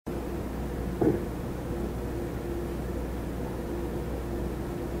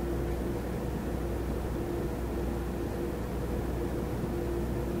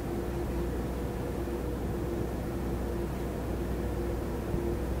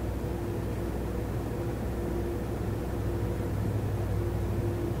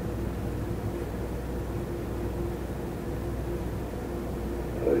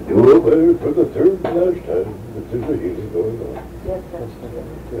Do over for the third and last time that there's a healing going on. Yes, that's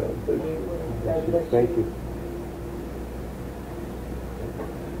Yeah, Thank you.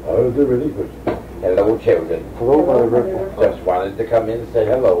 Are there any questions? Hello, children. Hello, Mother Riffle. Just wanted to come in and say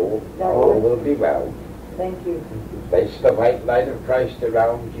hello. All will be well. Thank you. Place the white light of Christ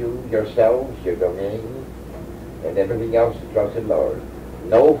around you, yourselves, your domain, and everything else that trusts in the Lord.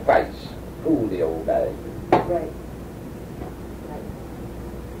 No fights. Fool the old bag. Right.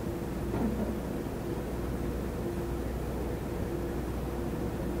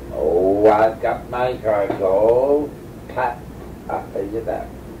 Oh, I've got my cards all packed. I'll tell you that.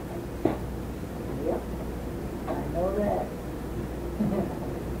 Yep. I know that.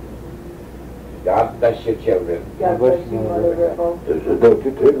 God bless your children. God bless you, Mother Riffle. This is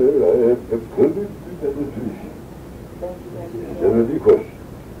Dr. Taylor. I have completed the meditation. Thank you, Is there any questions?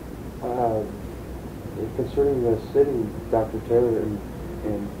 Concerning the sitting, Dr. Taylor and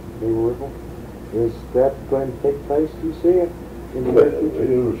Mabel Riffle, is that going to take place, do you see? In the near future?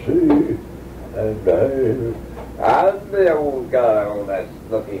 We'll see. And I'm the old girl that's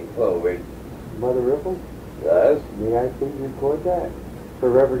looking forward. Mother Riffle, Yes? may I please record that? For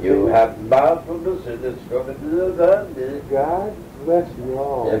Reverend You Taylor? have marvelous and it's going to be a dandy. God bless you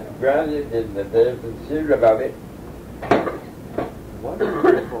all. If granted and that they're sincere about it,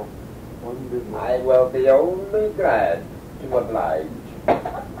 Wonderful. Wonderful. I will be only glad to oblige.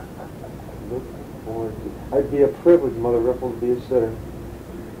 Look forward to. It'd be a privilege, Mother Riffle, to be a sitter.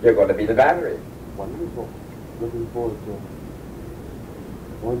 You're going to be the battery. Wonderful. Looking forward to it.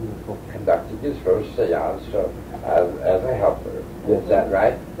 Wonderful. Conducting his first seance as a helper. Yes. Is that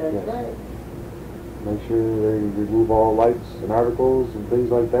right? That's Yes. right. Make sure they remove all lights and articles and things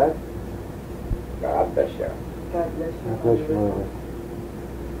like that. God bless you. God bless you, God Mother bless you, Mother Riffle. Riffle.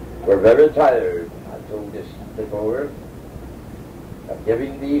 We're very tired, I told this before, of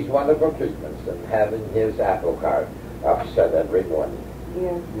giving these wonderful treatments and having his apple cart upset every morning.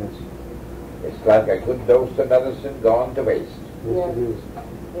 Yes. Yes. It's like a good dose of medicine gone to waste. Yes, Yes. it is.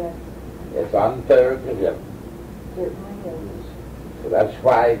 Yes. It's unfair to him. Certainly is. So that's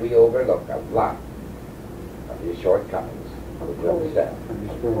why we overlook a lot of his shortcomings. Would you understand?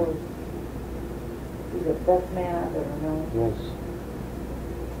 Of course. He's the best man I've ever known. Yes.